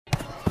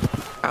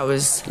I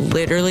was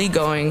literally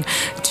going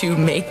to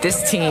make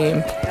this team,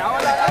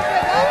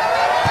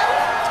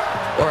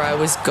 or I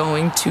was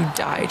going to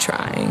die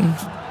trying.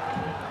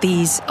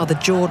 These are the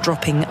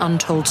jaw-dropping,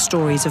 untold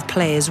stories of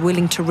players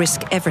willing to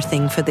risk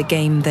everything for the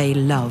game they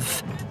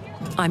love.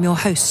 I'm your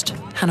host,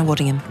 Hannah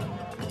Waddingham.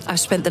 I've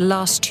spent the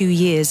last 2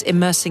 years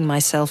immersing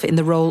myself in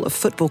the role of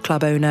football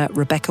club owner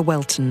Rebecca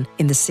Welton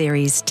in the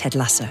series Ted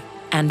Lasso.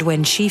 And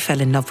when she fell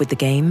in love with the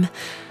game,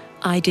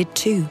 I did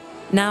too.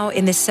 Now,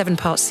 in this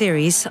 7-part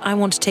series, I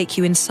want to take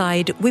you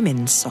inside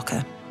women's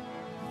soccer.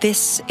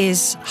 This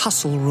is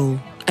Hustle Rule,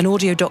 an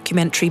audio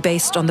documentary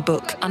based on the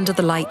book Under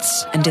the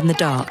Lights and in the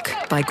Dark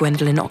by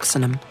Gwendolyn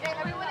Oxenham.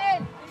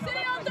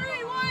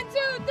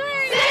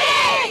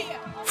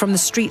 From the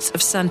streets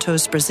of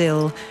Santos,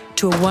 Brazil,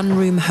 to a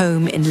one-room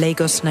home in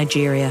Lagos,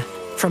 Nigeria,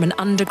 from an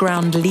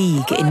underground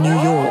league in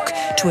New York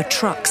to a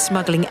truck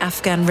smuggling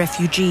Afghan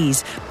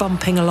refugees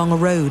bumping along a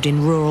road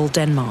in rural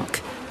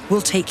Denmark,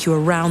 we'll take you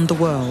around the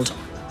world.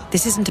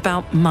 This isn't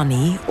about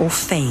money or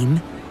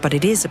fame, but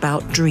it is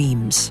about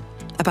dreams,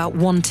 about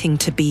wanting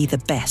to be the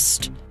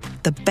best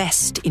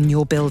in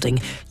your building,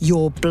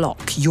 your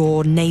block,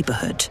 your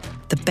neighborhood,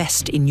 the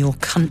best in your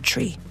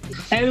country.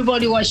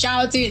 Everybody was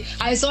shouting,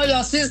 "I saw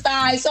your sister,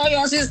 I saw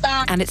your sister."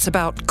 And it's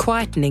about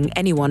quietening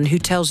anyone who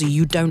tells you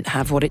you don't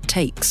have what it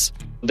takes.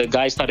 The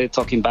guy started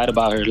talking bad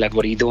about her, like,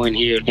 "What are you doing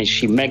here?" And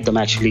she met them,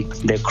 actually.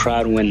 The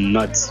crowd went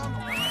nuts.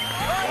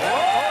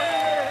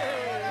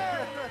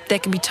 There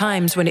can be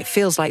times when it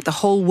feels like the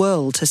whole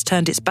world has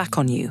turned its back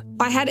on you.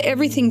 I had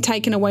everything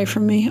taken away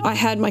from me. I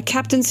had my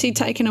captaincy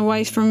taken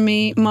away from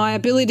me, my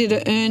ability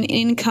to earn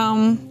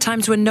income.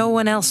 Times when no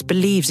one else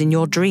believes in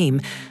your dream,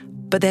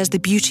 but there's the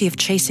beauty of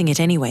chasing it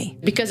anyway.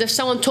 Because if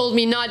someone told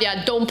me,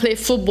 "Nadia, don't play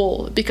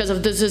football because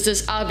of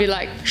this, I'll be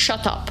like,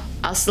 shut up.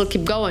 I'll still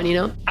keep going, you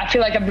know? I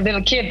feel like I'm a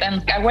little kid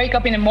and I wake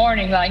up in the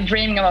morning like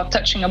dreaming about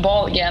touching a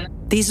ball again.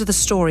 These are the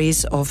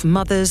stories of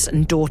mothers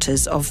and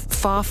daughters, of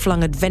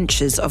far-flung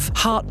adventures, of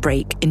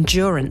heartbreak,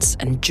 endurance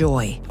and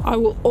joy. I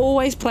will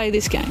always play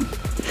this game.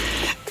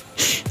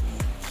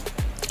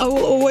 I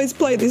will always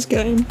play this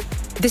game.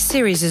 This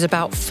series is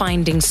about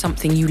finding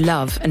something you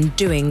love and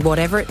doing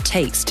whatever it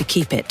takes to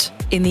keep it.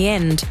 In the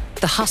end,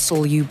 the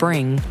hustle you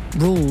bring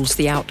rules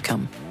the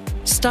outcome.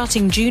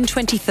 Starting June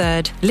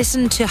 23rd,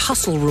 listen to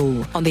Hustle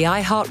Rule on the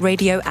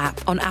iHeartRadio app,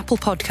 on Apple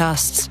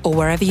Podcasts, or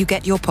wherever you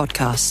get your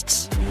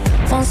podcasts.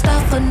 Won't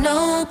stop for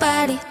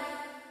nobody.